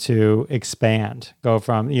decision to expand? Go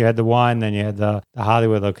from, you had the one, then you had the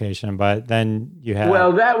Hollywood location, but then you had...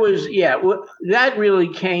 Well, that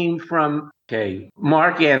really came from,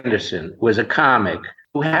 Mark Anderson was a comic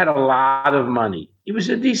who had a lot of money. He was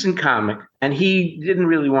a decent comic, and he didn't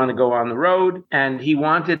really want to go on the road, and he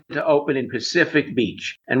wanted to open in Pacific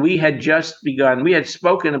Beach. And we had just begun. We had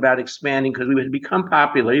spoken about expanding because we had become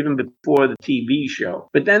popular even before the TV show.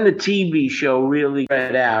 But then the TV show really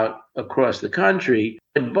spread out across the country.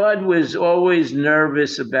 But Bud was always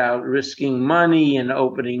nervous about risking money and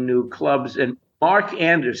opening new clubs. And Mark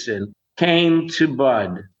Anderson came to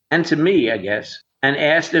Bud, and to me, I guess, and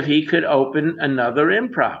asked if he could open another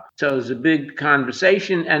improv. So it was a big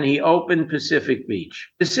conversation, and he opened Pacific Beach.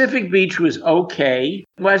 Pacific Beach was okay.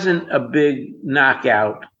 It wasn't a big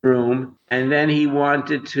knockout room. And then he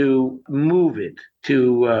wanted to move it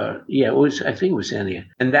to, I think it was San Diego.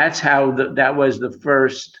 And that's how that was the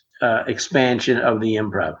first expansion of the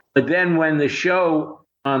improv. But then when the show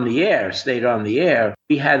stayed on the air,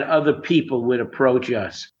 we had other people would approach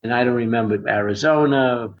us. And I don't remember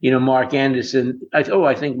Arizona, Mark Anderson.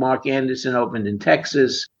 I think Mark Anderson opened in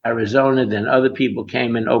Texas, Arizona. Then other people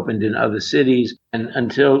came and opened in other cities. And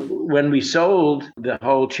until when we sold the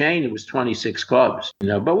whole chain, it was 26 clubs,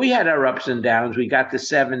 but we had our ups and downs. We got to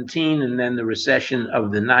 17 and then the recession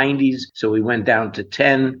of the 90s. So we went down to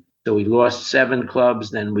 10. So we lost 7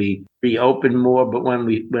 clubs, then we reopened more. But when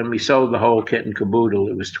we sold the whole kit and caboodle,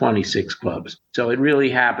 it was 26 clubs. So it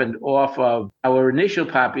really happened off of our initial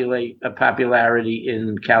popularity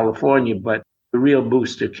in California, but the real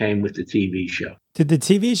booster came with the TV show. Did the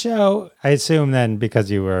TV show, I assume then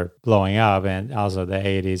because you were blowing up and also the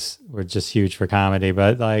 80s were just huge for comedy,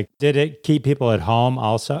 but did it keep people at home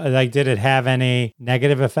also? Did it have any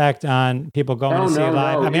negative effect on people going to see it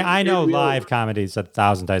live? No. I mean, I know live comedy is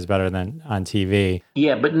 1,000 times better than on TV.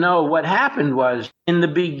 Yeah, but no, what happened was in the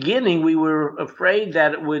beginning, we were afraid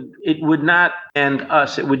that it would not end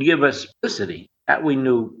us. It would give us publicity that we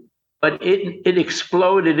knew, but it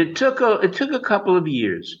exploded. It took a couple of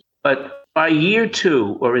years, but by year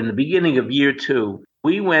 2, or in the beginning of year 2,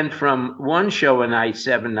 we went from 1 show a night,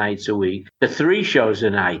 7 nights a week, to 3 shows a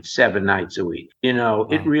night, 7 nights a week. Wow.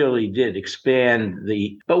 It really did expand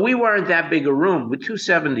but we weren't that big a room with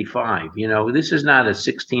 275. This is not a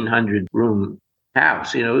 1,600 room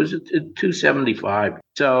house. It was a 275.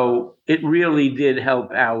 So it really did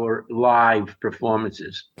help our live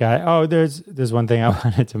performances. Okay. Oh, there's one thing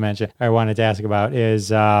I wanted to ask about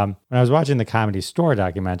is when I was watching the Comedy Store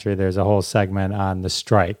documentary, there's a whole segment on the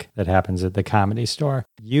strike that happens at the Comedy Store.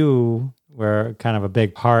 You were kind of a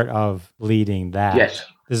big part of leading that. Yes.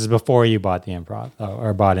 This is before you bought the improv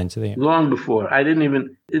or bought into the improv. Long before.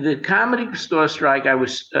 The Comedy Store strike, I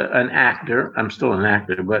was an actor. I'm still an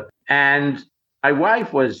actor, and my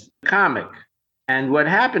wife was a comic. And what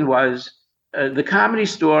happened was the Comedy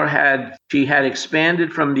Store had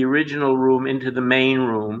expanded from the original room into the main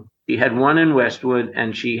room. She had one in Westwood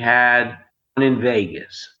and she had one in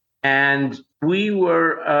Vegas. And we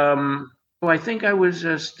were, I think I was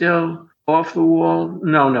still Off the Wall.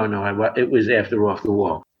 No, it was after Off the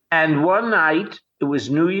Wall. And one night, it was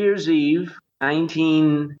New Year's Eve,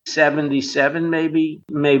 1977, maybe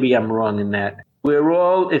I'm wrong in that.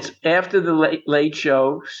 It's after the late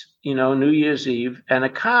shows, New Year's Eve, and a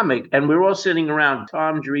comic, and we're all sitting around,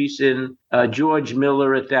 Tom Dreesen, George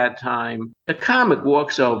Miller at that time. A comic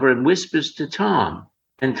walks over and whispers to Tom,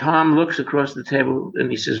 and Tom looks across the table and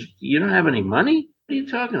he says, "You don't have any money? What are you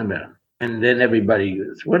talking about?" And then everybody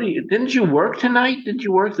goes, didn't you work tonight? Did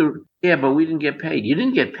you work yeah, but we didn't get paid. You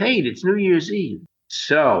didn't get paid. It's New Year's Eve.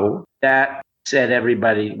 So that said,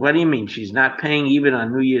 everybody, what do you mean? She's not paying even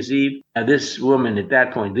on New Year's Eve? Now, this woman at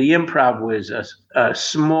that point, the improv was a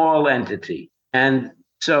small entity. And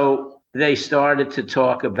so they started to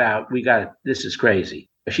talk about, this is crazy.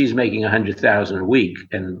 She's making $100,000 a week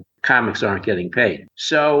and comics aren't getting paid.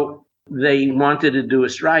 So they wanted to do a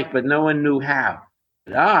strike, but no one knew how.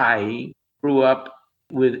 But I grew up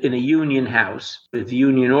in a union house with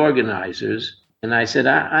union organizers. And I said,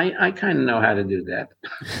 I kind of know how to do that.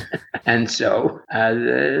 And so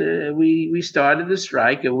we started the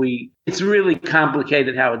strike, and it's really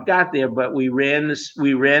complicated how it got there, but we ran a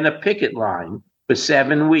picket line for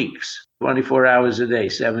 7 weeks, 24 hours a day,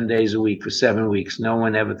 7 days a week for 7 weeks. No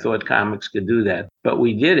one ever thought comics could do that, but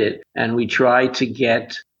we did it. And we tried to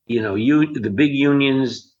get, the big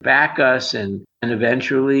unions back us, and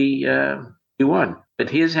eventually we won. But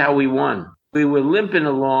here's how we won. we were limping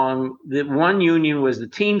along. The one union was the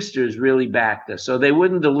Teamsters really backed us. So they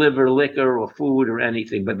wouldn't deliver liquor or food or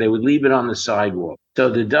anything, but they would leave it on the sidewalk. So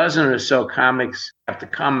the dozen or so comics have to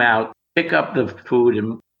come out, pick up the food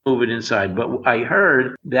and move it inside. But I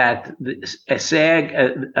heard that SAG,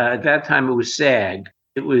 at that time it was SAG.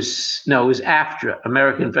 It was AFTRA,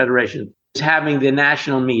 American Federation, was having the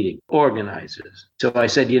national meeting, organizers. So I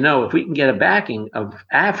said, if we can get a backing of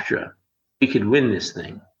AFTRA, we could win this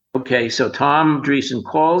thing. Okay, so Tom Dreesen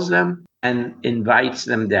calls them and invites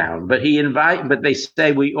them down. But they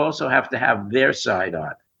say we also have to have their side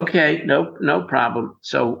on. Okay, no problem.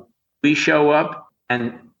 So we show up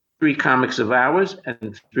and 3 comics of ours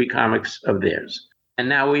and 3 comics of theirs. And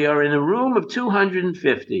now we are in a room of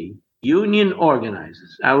 250 union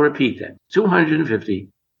organizers. I'll repeat that. 250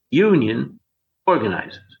 union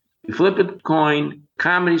organizers. We flip a coin,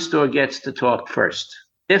 Comedy Store gets to talk first.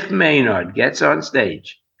 If Maynard gets on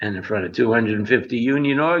stage and in front of 250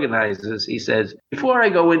 union organizers, he says, before I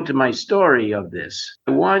go into my story of this,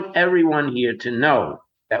 I want everyone here to know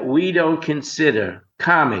that we don't consider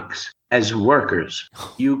comics as workers.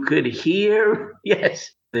 You could hear,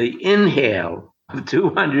 the inhale of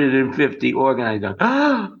 250 organizers.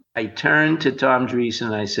 I turned to Tom Dreesen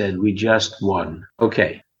and I said, we just won.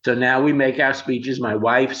 Okay, so now we make our speeches. My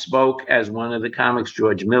wife spoke as one of the comics,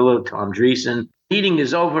 George Miller, Tom Dreesen. Meeting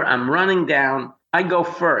is over. I'm running down. I go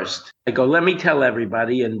first. I go, let me tell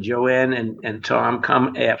everybody. And Joanne and Tom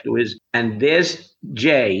come afterwards. And there's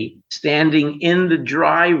Jay standing in the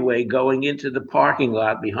driveway going into the parking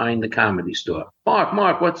lot behind the Comedy Store.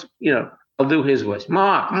 Mark, what's, I'll do his voice.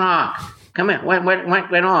 Mark, come in. What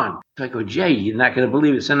went on? So I go, Jay, you're not going to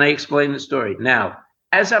believe this. And I explain the story. Now,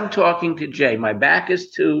 as I'm talking to Jay, my back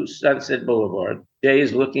is to Sunset Boulevard. Jay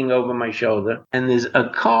is looking over my shoulder, and there's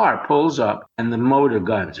a car pulls up, and the motor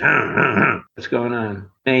guns. What's going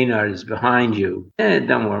on? Maynard is behind you.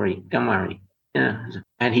 Don't worry. Yeah.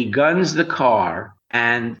 And he guns the car,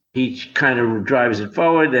 and he kind of drives it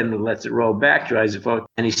forward, then lets it roll back, drives it forward,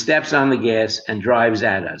 and he steps on the gas and drives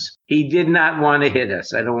at us. He did not want to hit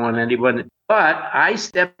us. I don't want anyone. But I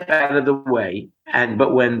step out of the way,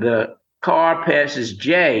 but when the car passes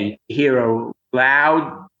Jay, hear a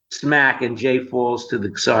loud smack and Jay falls to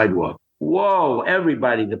the sidewalk. Whoa,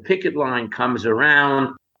 everybody, the picket line comes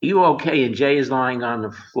around. You okay? And Jay is lying on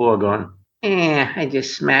the floor going, I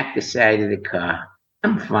just smacked the side of the car.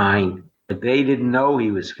 I'm fine. But they didn't know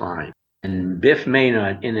he was fine. And Biff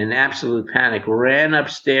Maynard, in an absolute panic, ran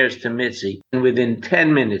upstairs to Mitzi. And within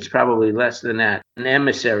 10 minutes, probably less than that, an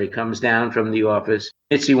emissary comes down from the office.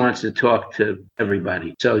 Mitzi wants to talk to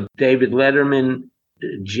everybody. So David Letterman,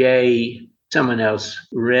 Jay, someone else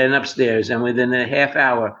ran upstairs, and within a half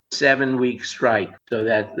hour, 7-week strike. So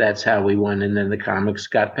that's how we won, and then the comics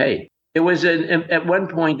got paid. It was at one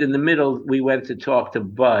point in the middle, we went to talk to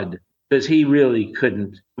Bud, because he really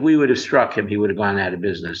couldn't. If we would have struck him, he would have gone out of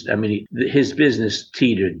business. I mean, his business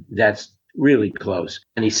teetered. That's really close.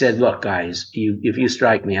 And he said, look, guys, if you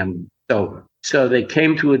strike me, I'm over. So they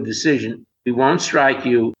came to a decision. We won't strike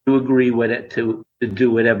you. You agree to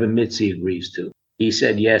do whatever Mitzi agrees to. He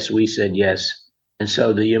said yes, we said yes, and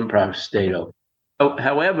so the Improv stayed open.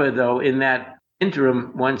 However, though, in that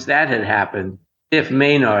interim, once that had happened, Biff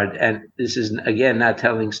Maynard, and this is, again, not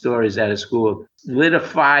telling stories out of school, lit a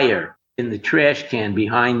fire in the trash can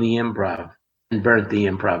behind the Improv and burnt the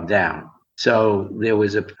Improv down. So there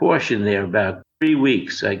was a portion there about 3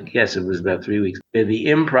 weeks, I guess it was about 3 weeks, where the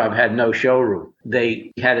Improv had no showroom.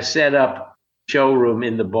 They had to set up showroom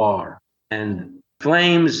in the bar, and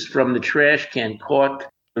flames from the trash can caught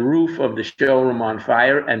the roof of the showroom on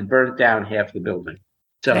fire and burnt down half the building.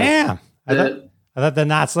 So, damn. I thought the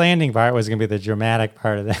Knots Landing part was going to be the dramatic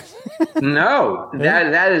part of that. No,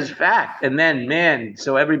 that is fact. And then, man,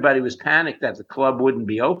 so everybody was panicked that the club wouldn't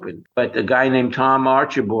be open. But a guy named Tom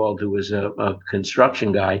Archibald, who was a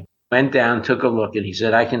construction guy, went down, took a look, and he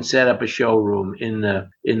said, I can set up a showroom in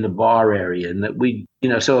the bar area. And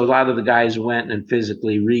that so a lot of the guys went and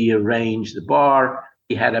physically rearranged the bar.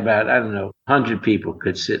 He had about, 100 people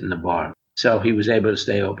could sit in the bar. So he was able to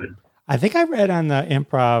stay open. I think I read on the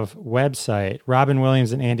Improv website, Robin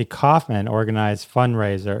Williams and Andy Kaufman organized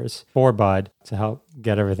fundraisers for Bud to help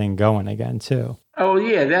get everything going again, too. Oh,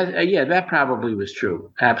 yeah, that probably was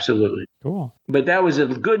true. Absolutely. Cool. But that was a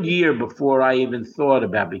good year before I even thought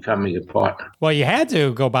about becoming a partner. Well, you had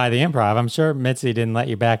to go by the Improv. I'm sure Mitzi didn't let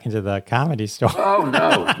you back into the Comedy Store. Oh,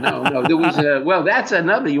 no. There was that's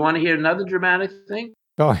another. You want to hear another dramatic thing?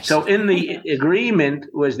 Of course. So in the agreement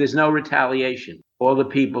there's no retaliation. All the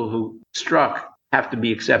people who struck have to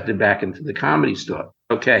be accepted back into the Comedy Store.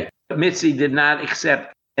 Okay. But Mitzi did not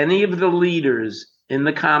accept any of the leaders in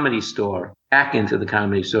the Comedy Store back into the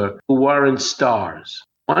Comedy Store who weren't stars.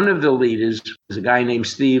 One of the leaders was a guy named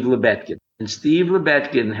Steve Lebetkin. And Steve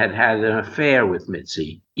Lebetkin had had an affair with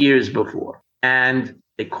Mitzi years before. And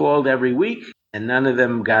they called every week, and none of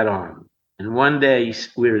them got on. And one day,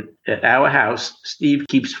 we're at our house. Steve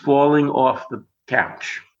keeps falling off the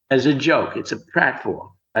couch as a joke. It's a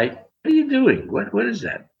pratfall, right? What are you doing? What is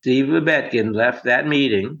that? Steve Lebetkin left that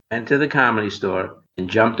meeting, went to the Comedy Store, and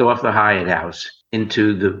jumped off the Hyatt House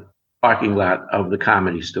into the parking lot of the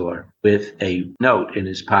Comedy Store with a note in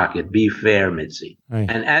his pocket, "Be fair, Mitzi." Right.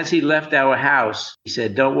 And as he left our house, he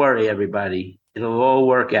said, "Don't worry, everybody. It'll all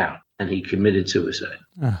work out." And he committed suicide.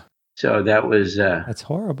 So that was... that's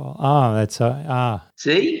horrible. Oh, that's...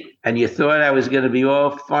 See? And you thought I was going to be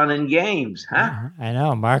all fun and games, huh? I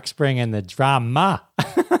know. Mark's bringing the drama.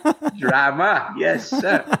 Drama. Yes,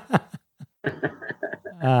 sir.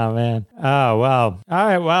 Oh, man. Oh, well. All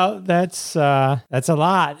right. Well, that's a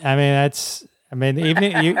lot. I mean,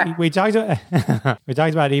 evening. We talked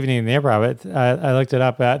about Evening in the Improv. I looked it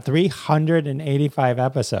up. 385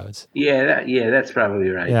 episodes. Yeah, that's probably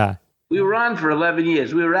right. Yeah. We were on for 11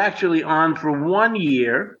 years. We were actually on for 1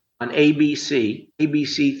 year on ABC.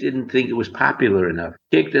 ABC didn't think it was popular enough.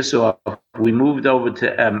 Kicked us off. We moved over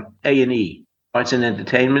to A&E, Arts and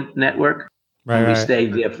Entertainment Network. Right. And we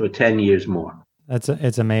stayed there for 10 years more.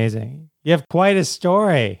 It's amazing. You have quite a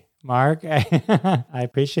story, Mark. I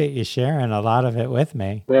appreciate you sharing a lot of it with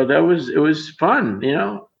me. Well, it was fun, you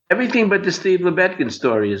know. Everything but the Steve Lebetkin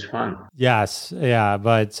story is fun. Yes, yeah,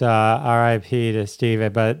 but R.I.P. to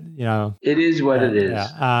Steve. But you know, it is what it is.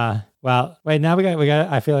 Yeah. Well, wait. Now we got.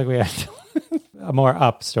 I feel like we got a more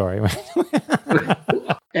up story.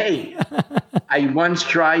 Hey, I once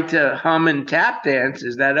tried to hum and tap dance.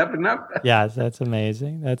 Is that up enough? Yes, that's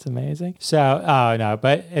amazing. That's amazing. So, no,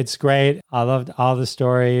 but it's great. I loved all the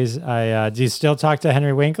stories. Do you still talk to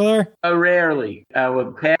Henry Winkler? Rarely. Our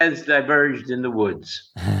paths diverged in the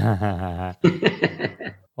woods.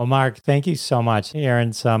 Well, Mark, thank you so much.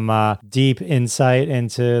 Hearing some deep insight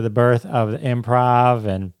into the birth of the improv.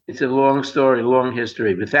 And it's a long story, long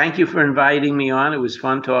history. But thank you for inviting me on. It was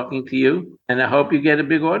fun talking to you. And I hope you get a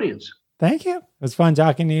big audience. Thank you. It was fun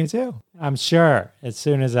talking to you, too. I'm sure as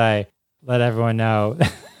soon as I let everyone know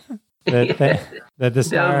that the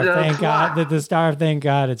star of Thank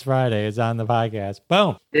God It's Friday is on the podcast.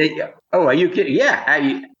 Boom. Oh, are you kidding?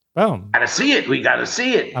 Yeah. Boom. Gotta see it. We gotta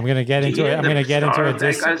see it. I'm gonna get into it. I'm gonna get into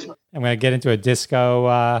a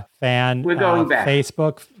disco fan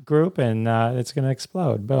Facebook group, and it's gonna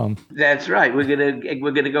explode. Boom. That's right. We're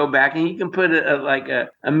gonna go back, and you can put a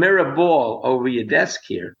mirror ball over your desk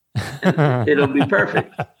here. It'll be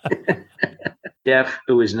perfect. Jeff,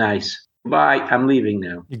 it was nice. Bye. I'm leaving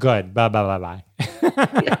now. Good. Bye.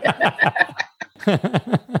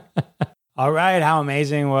 All right. How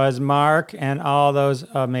amazing was Mark and all those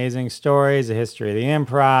amazing stories, the history of the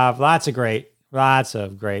improv, lots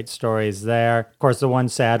of great stories there. Of course, the one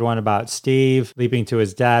sad one about Steve leaping to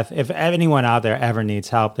his death. If anyone out there ever needs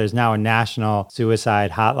help, there's now a national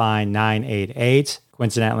suicide hotline, 988.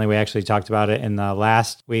 Coincidentally, we actually talked about it in the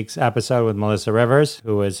last week's episode with Melissa Rivers,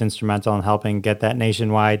 who was instrumental in helping get that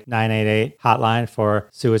nationwide 988 hotline for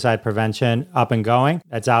suicide prevention up and going.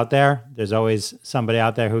 That's out there. There's always somebody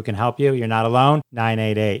out there who can help you. You're not alone.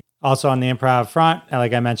 988. Also on the improv front,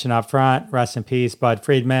 like I mentioned up front, rest in peace, Bud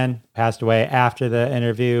Friedman passed away after the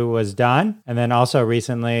interview was done. And then also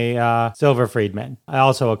recently, Silver Friedman,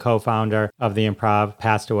 also a co-founder of the improv,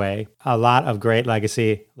 passed away. A lot of great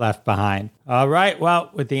legacy left behind. All right, well,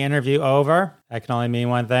 with the interview over, that can only mean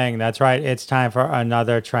one thing. That's right, it's time for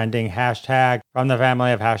another trending hashtag from the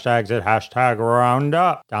family of hashtags at Hashtag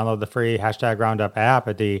Roundup. Download the free Hashtag Roundup app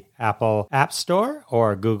at the Apple App Store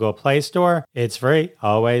or Google Play Store. It's free,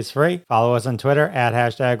 always free. Follow us on Twitter at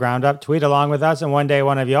Hashtag Roundup. Tweet along with us, and one day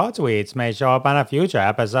one of your tweets may show up on a future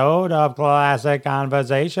episode of Classic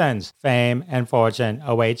Conversations. Fame and fortune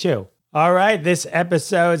await you. All right, this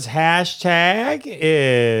episode's hashtag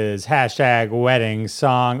is hashtag wedding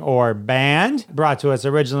song or band, brought to us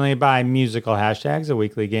originally by Musical Hashtags, a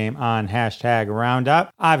weekly game on Hashtag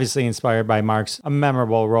Roundup, obviously inspired by Mark's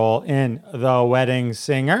memorable role in The Wedding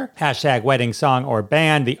Singer. Hashtag wedding song or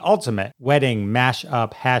band, the ultimate wedding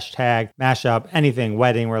mashup, hashtag mashup anything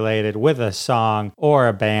wedding related with a song or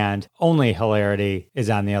a band. Only hilarity is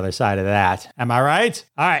on the other side of that. Am I right?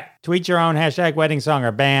 All right. Tweet your own hashtag wedding song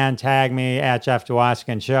or band. Tag me at Jeff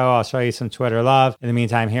Dwoskin Show. I'll show you some Twitter love. In the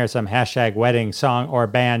meantime, here's some hashtag wedding song or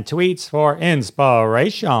band tweets for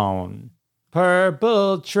inspiration.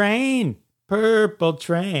 Purple train, from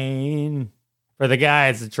For the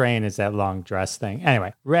guys, the train is that long dress thing.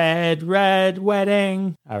 Anyway, red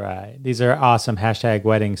wedding. All right. These are awesome hashtag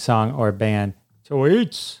wedding song or band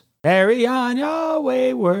tweets. Carry on your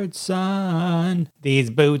wayward son. These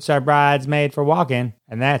boots are bridesmade for walking,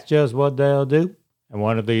 and that's just what they'll do. And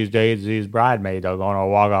one of these days, these bridesmaids are going to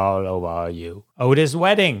walk all over you. Otis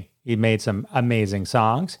Wedding. He made some amazing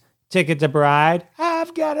songs. Ticket to Bride.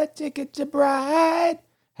 I've got a ticket to Bride.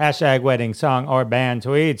 Hashtag wedding song or band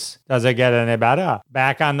tweets. Does it get any better?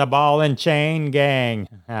 Back on the ball and chain gang.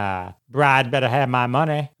 Bride better have my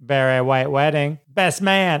money. Very white wedding. Best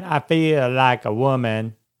man. I feel like a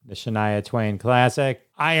woman. The Shania Twain classic.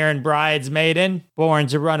 Iron Bridesmaiden, Born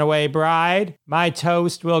to Runaway Bride, My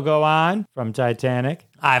Toast Will Go On from Titanic.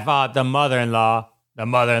 I Fought the Mother-in-Law. The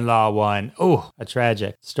mother-in-law won. Ooh, a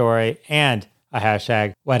tragic story. And a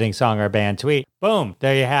hashtag wedding song or band tweet. Boom,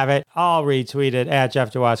 there you have it. All retweeted at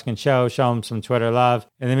Jeff Dwoskin Show. Show him some Twitter love.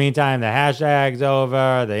 In the meantime, the hashtag's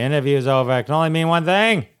over. The interview's over. It can only mean one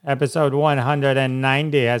thing. Episode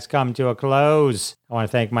 190 has come to a close. I want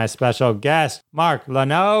to thank my special guest, Mark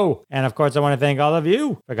Lano. And of course, I want to thank all of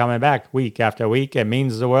you for coming back week after week. It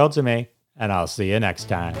means the world to me. And I'll see you next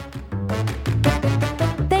time.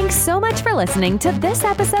 Thanks so much for listening to this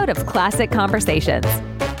episode of Classic Conversations.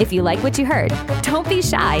 If you like what you heard, don't be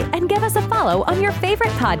shy and give us a follow on your favorite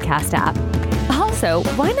podcast app. Also,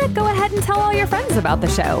 why not go ahead and tell all your friends about the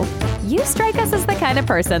show? You strike us as the kind of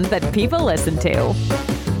person that people listen to.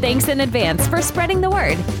 Thanks in advance for spreading the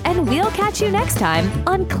word, and we'll catch you next time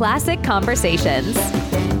on Classic Conversations.